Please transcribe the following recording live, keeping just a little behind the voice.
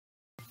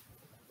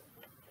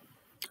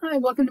Hi,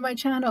 welcome to my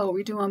channel.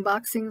 We do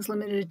unboxings,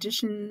 limited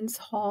editions,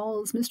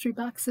 hauls, mystery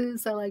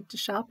boxes. I like to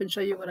shop and show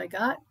you what I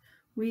got.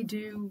 We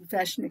do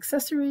fashion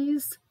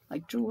accessories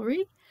like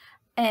jewelry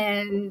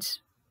and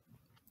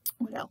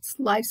what else?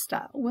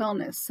 Lifestyle,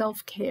 wellness,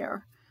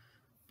 self-care,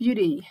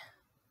 beauty,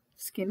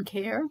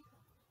 skincare,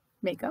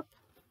 makeup,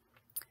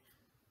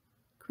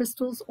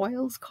 crystals,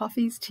 oils,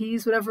 coffees,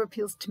 teas, whatever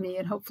appeals to me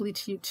and hopefully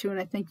to you too. And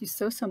I thank you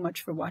so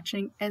much for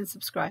watching and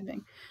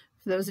subscribing.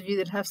 For those of you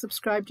that have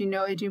subscribed, you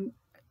know I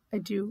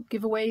do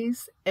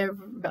giveaways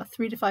about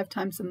 3 to 5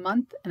 times a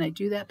month, and I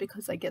do that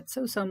because I get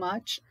so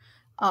much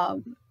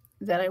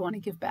that I want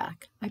to give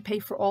back. I pay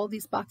for all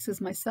these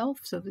boxes myself,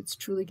 so it's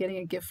truly getting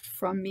a gift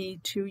from me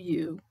to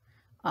you.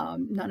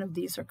 None of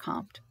these are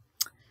comped.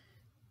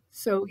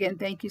 So again,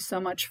 thank you so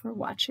much for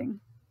watching.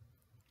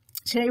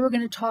 Today we're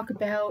going to talk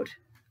about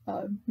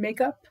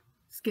makeup,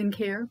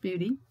 skincare,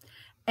 beauty,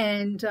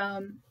 and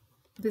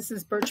this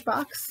is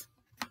BIRCHBOX,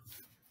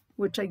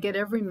 which I get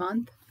every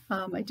month.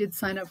 I did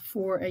sign up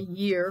for a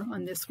year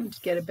on this one to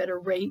get a better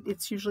rate.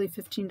 It's usually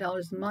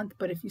 $15 a month,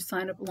 but if you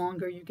sign up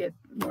longer, you get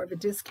more of a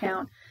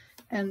discount.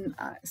 And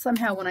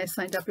somehow when I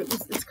signed up,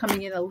 it's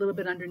coming in a little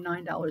bit under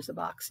 $9 a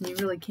box, and you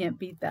really can't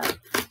beat that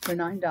for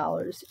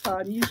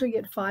 $9. You usually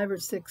get 5 or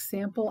 6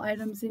 sample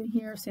items in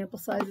here, sample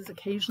sizes.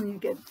 Occasionally you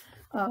get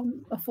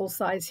a full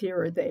size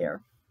here or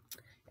there.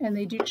 And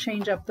they do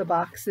change up the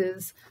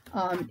boxes.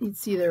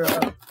 It's either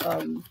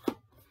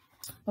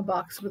a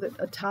box with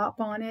a top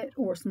on it,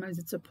 or sometimes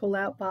it's a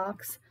pull-out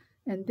box.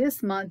 And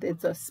this month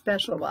it's a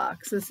special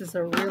box. This is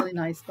a really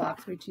nice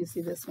box. Wait till you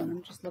see this one.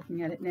 I'm just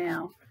looking at it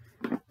now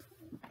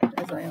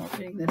as I am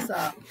opening this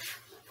up.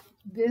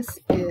 This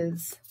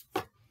is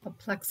a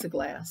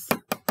plexiglass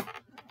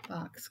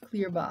box,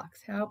 clear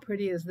box. How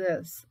pretty is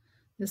this?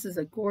 This is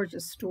a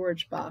gorgeous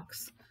storage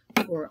box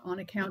for on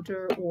a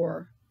counter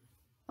or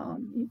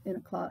in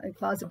a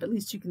closet, but at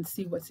least you can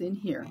see what's in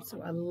here.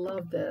 So I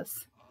love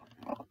this.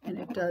 And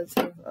it does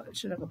have, it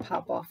should have a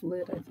pop-off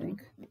lid, I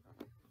think.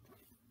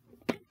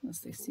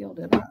 Unless they sealed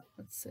it up.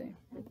 Let's see.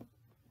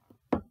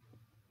 I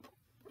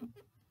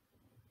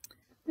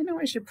know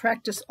I should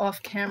practice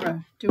off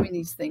camera doing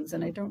these things,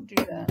 and I don't do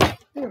that.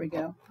 There we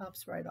go.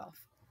 Pops right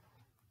off.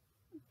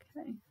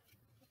 Okay.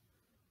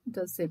 It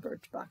does say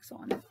BIRCHBOX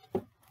on it.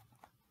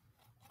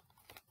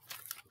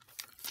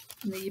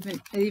 And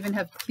they even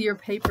have clear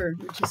paper,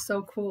 which is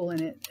so cool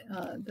in it,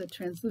 the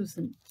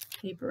translucent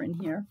paper in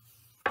here.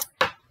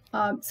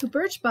 So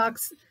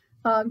BIRCHBOX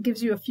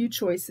gives you a few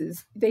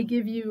choices. They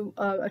give you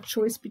a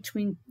choice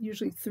between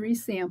usually 3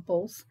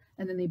 samples,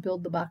 and then they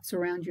build the box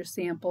around your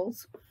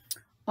samples.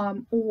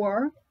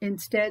 Or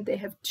instead, they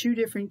have 2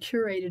 different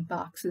curated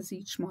boxes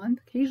each month,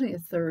 occasionally a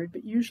third,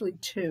 but usually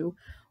 2.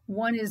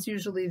 One is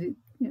usually the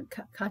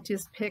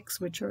Katya's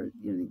picks, which are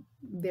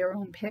their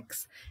own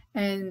picks,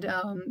 and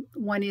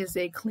one is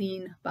a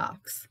clean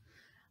box.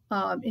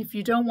 If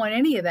you don't want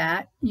any of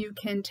that, you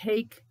can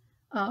take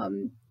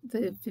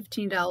the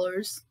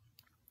 $15,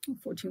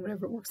 14,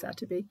 whatever it works out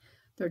to be,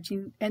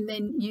 13, and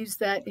then use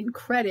that in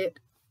credit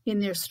in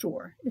their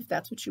store, if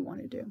that's what you want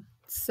to do.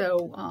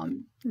 So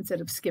instead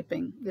of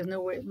skipping, there's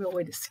no real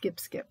way to skip.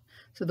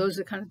 So those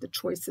are kind of the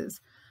choices.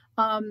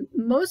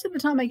 Most of the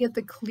time I get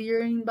the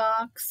clearing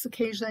box.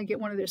 Occasionally I get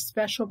one of their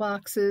special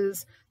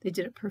boxes. They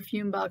did a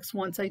perfume box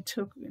once. I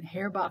took a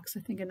hair box,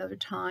 I think, another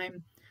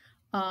time.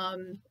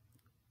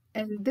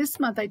 And this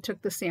month I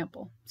took the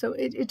sample. So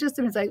it just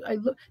depends.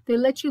 They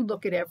let you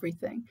look at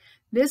everything.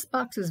 This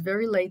box is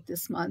very late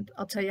this month.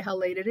 I'll tell you how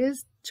late it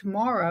is.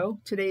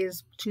 Tomorrow, today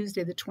is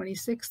Tuesday the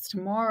 26th.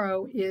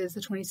 Tomorrow is the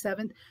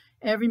 27th.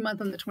 Every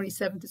month on the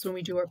 27th is when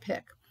we do our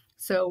pick.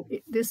 So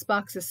this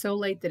box is so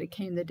late that it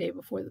came the day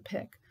before the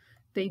pick.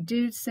 They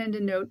do send a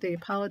note. They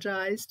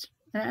apologized.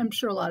 And I'm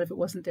sure a lot of it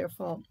wasn't their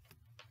fault.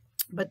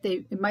 But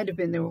it might have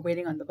been they were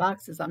waiting on the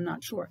boxes. I'm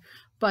not sure.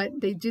 But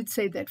they did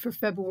say that for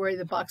February,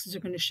 the boxes are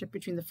going to ship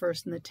between the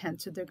 1st and the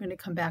 10th. So they're going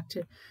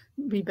to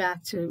be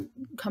back to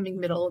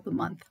coming middle of the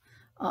month,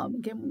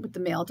 again, with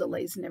the mail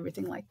delays and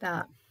everything like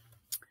that.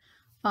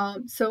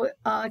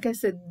 Like I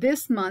said,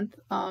 this month,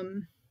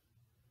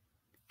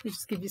 they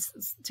just give you,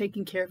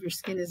 taking care of your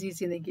skin is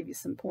easy, and they give you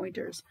some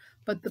pointers.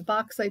 But the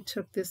box I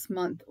took this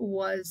month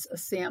was a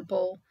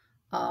sample.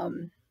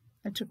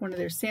 I took one of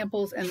their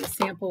samples, and the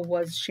sample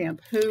was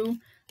shampoo.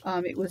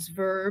 It was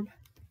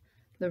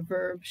the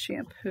Verb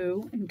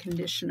shampoo and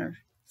conditioner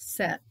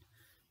set.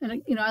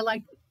 And I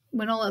like,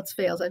 when all else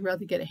fails, I'd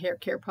rather get a hair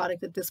care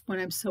product. At this point,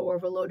 I'm so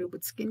overloaded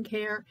with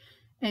skincare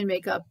and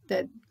makeup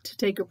that to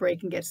take a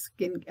break and get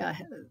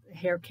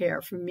hair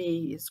care for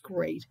me is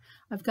great.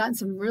 I've gotten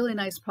some really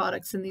nice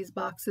products in these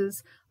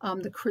boxes.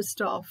 The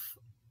Christoph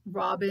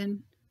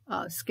Robin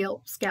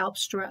scalp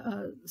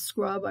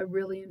scrub I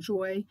really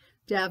enjoy.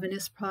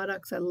 Davines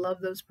products, I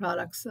love those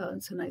products.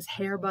 It's a nice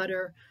hair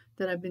butter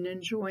that I've been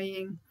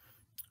enjoying.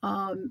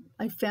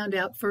 I found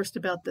out first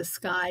about the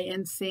Sky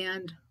and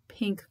Sand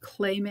pink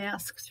clay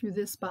mask through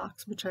this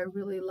box, which I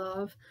really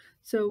love.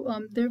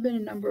 So there have been a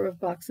number of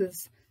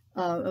boxes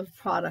of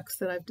products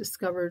that I've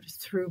discovered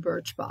through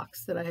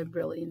BIRCHBOX that I have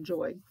really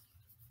enjoyed.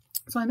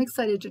 So I'm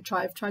excited to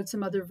try. I've tried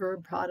some other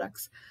Verb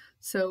products,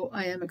 so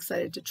I am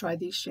excited to try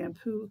these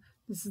shampoo.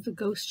 This is the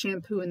Ghost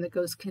shampoo and the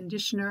Ghost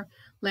conditioner.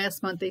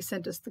 Last month they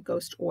sent us the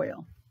Ghost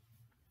oil.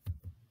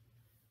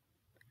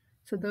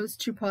 So those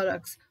two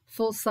products,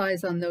 full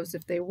size on those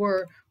if they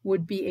were,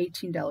 would be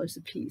 $18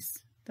 a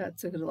piece.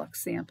 That's a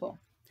deluxe sample.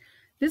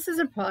 This is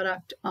a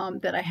product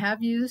that I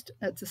have used.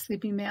 It's a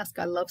sleeping mask.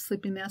 I love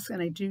sleeping masks,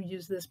 and I do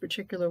use this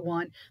particular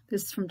one.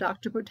 This is from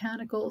Dr.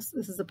 Botanicals.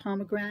 This is a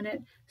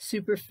pomegranate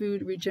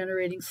superfood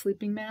regenerating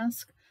sleeping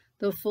mask.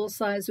 The full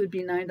size would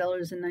be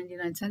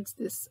 $9.99.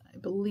 This, I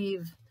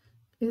believe,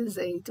 is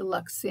a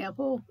deluxe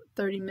sample,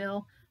 30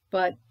 ml,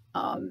 but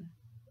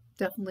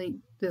definitely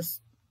this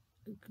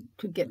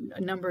could get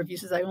a number of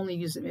uses. I only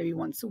use it maybe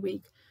once a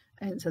week,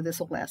 and so this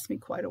will last me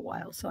quite a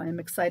while. So I am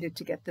excited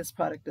to get this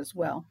product as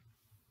well.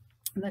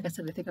 And like I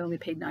said, I think I only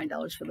paid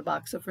 $9 for the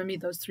box. So for me,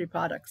 those three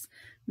products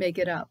make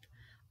it up.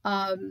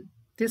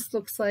 This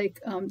looks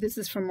like, this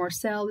is from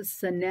Marcel. This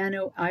is a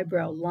nano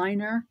eyebrow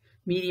liner,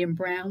 medium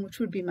brown, which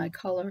would be my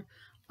color.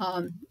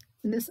 And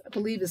this, I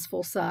believe, is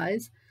full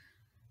size.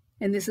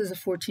 And this is a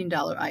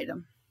 $14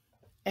 item.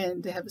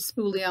 And they have a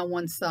spoolie on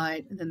one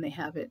side, and then they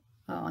have it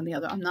on the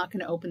other. I'm not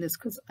going to open this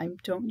because I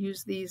don't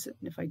use these. And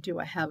if I do,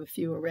 I have a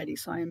few already.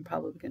 So I am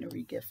probably going to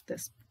regift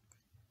this.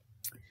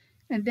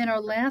 And then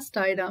our last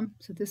item,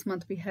 so this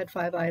month we had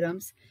 5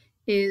 items,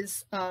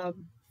 is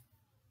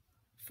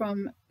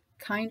from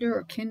Kinder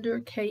or Kinder,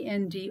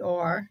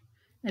 KNDR,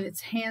 and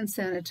it's hand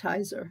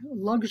sanitizer,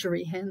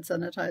 luxury hand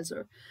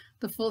sanitizer.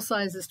 The full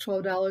size is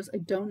 $12. I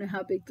don't know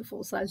how big the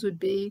full size would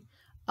be,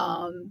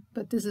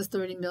 but this is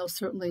 30 ml,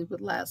 certainly would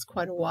last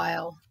quite a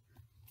while.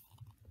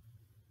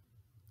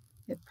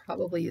 It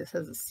probably has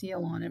a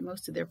seal on it.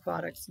 Most of their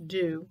products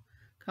do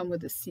come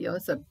with a seal.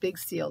 It's a big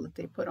seal that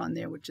they put on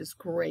there, which is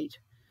great.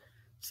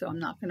 So I'm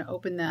not going to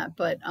open that,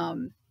 but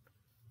you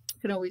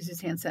can always use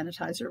hand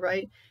sanitizer,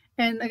 right?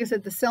 And like I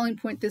said, the selling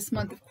point this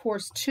month, of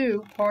course,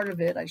 too, part of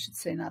it, I should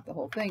say not the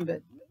whole thing,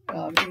 but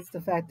is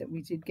the fact that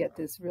we did get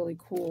this really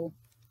cool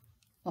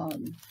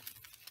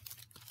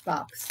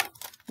box,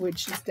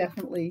 which is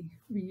definitely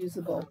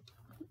reusable.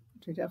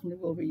 I definitely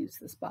will reuse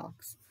this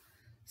box.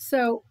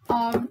 So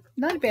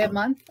not a bad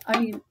month. I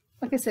mean,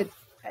 like I said,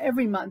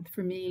 every month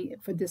for me,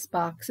 for this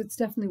box, it's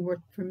definitely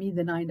worth, for me,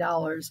 the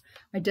 $9.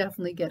 I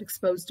definitely get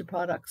exposed to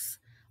products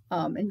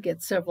and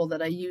get several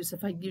that I use.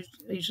 I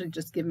usually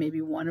just give maybe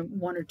one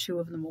or two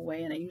of them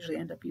away, and I usually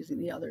end up using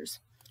the others.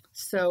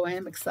 So I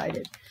am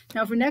excited.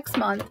 Now for next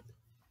month,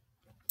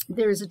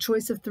 there is a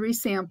choice of 3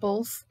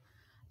 samples,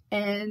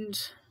 and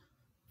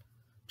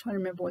I'm trying to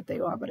remember what they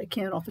are, but I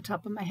can't off the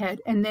top of my head.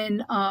 And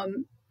then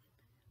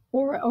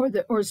or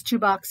it's 2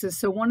 boxes.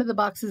 So one of the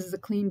boxes is a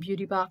clean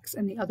beauty box,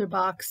 and the other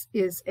box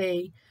is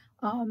a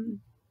women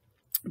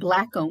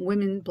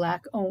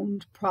black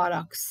owned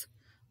products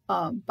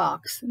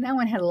box. And that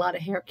one had a lot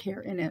of hair care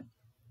in it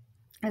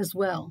as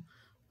well.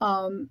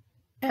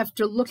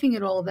 After looking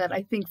at all of that,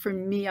 I think for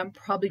me, I'm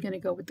probably going to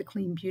go with the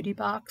clean beauty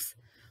box.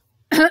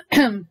 There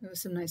were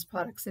some nice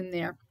products in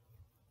there.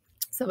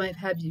 Some I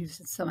have used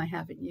and some I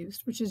haven't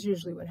used, which is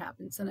usually what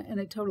happens, and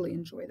I totally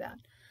enjoy that.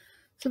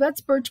 So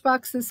that's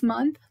Birchbox this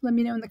month. Let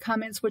me know in the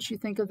comments what you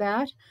think of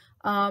that.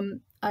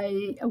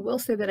 I will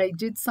say that I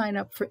did sign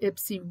up for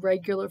Ipsy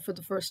regular for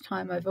the first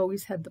time. I've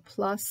always had the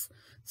plus,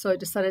 so I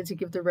decided to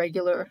give the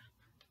regular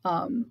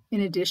in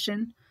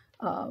addition,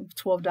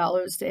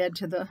 $12 to add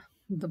to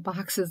the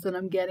boxes that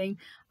I'm getting.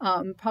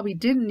 Probably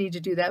didn't need to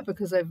do that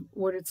because I've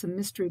ordered some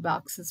mystery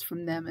boxes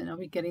from them, and I'll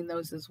be getting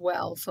those as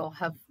well. So I'll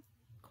have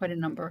quite a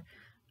number,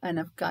 and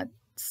I've got,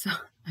 so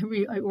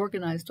I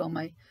organized all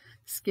my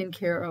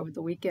skincare over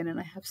the weekend, and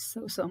I have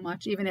so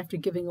much, even after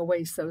giving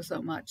away so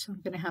much. So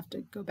I'm going to have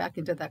to go back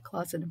into that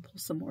closet and pull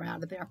some more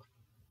out of there,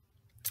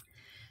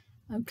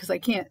 because I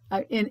can't,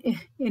 in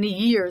a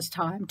year's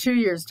time, 2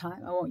 years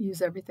time, I won't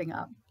use everything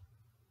up.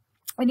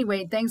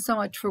 Anyway, thanks so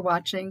much for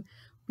watching.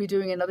 We're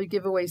doing another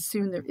giveaway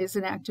soon. There is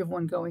an active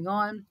one going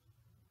on.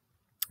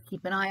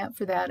 Keep an eye out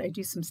for that. I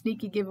do some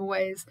sneaky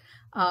giveaways,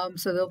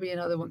 so there'll be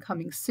another one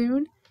coming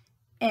soon.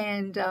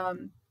 And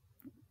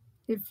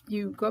if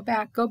you go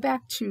back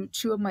to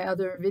 2 of my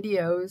other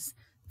videos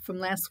from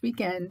last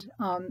weekend,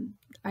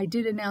 I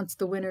did announce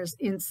the winners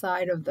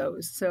inside of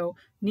those. So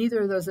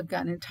neither of those have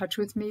gotten in touch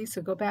with me,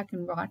 so go back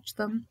and watch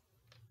them.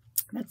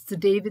 That's the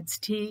David's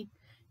Tea.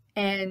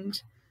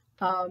 And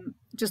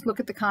just look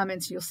at the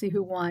comments, you'll see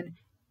who won.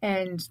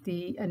 And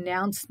the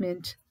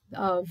announcement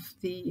of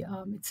the,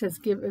 it says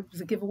it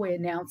was a giveaway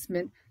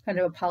announcement, kind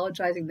of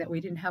apologizing that we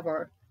didn't have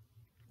our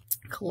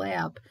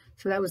collab.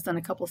 So that was done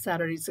a couple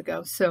Saturdays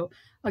ago. So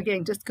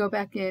again, just go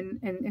back in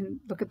and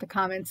look at the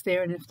comments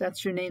there. And if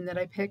that's your name that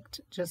I picked,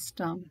 just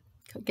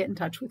get in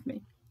touch with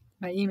me.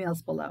 My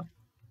email's below.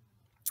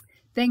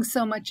 Thanks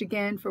so much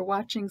again for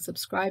watching,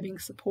 subscribing,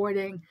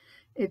 supporting.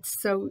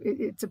 It's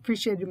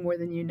appreciated more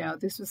than you know.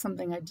 This was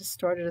something I just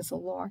started as a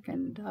lark,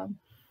 and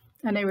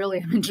I really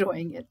am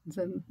enjoying it.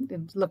 So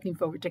I'm looking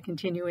forward to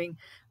continuing.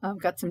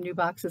 I've got some new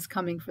boxes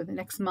coming for the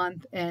next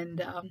month,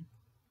 and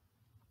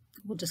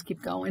we'll just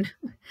keep going.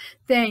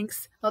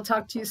 Thanks. I'll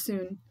talk to you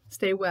soon.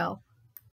 Stay well.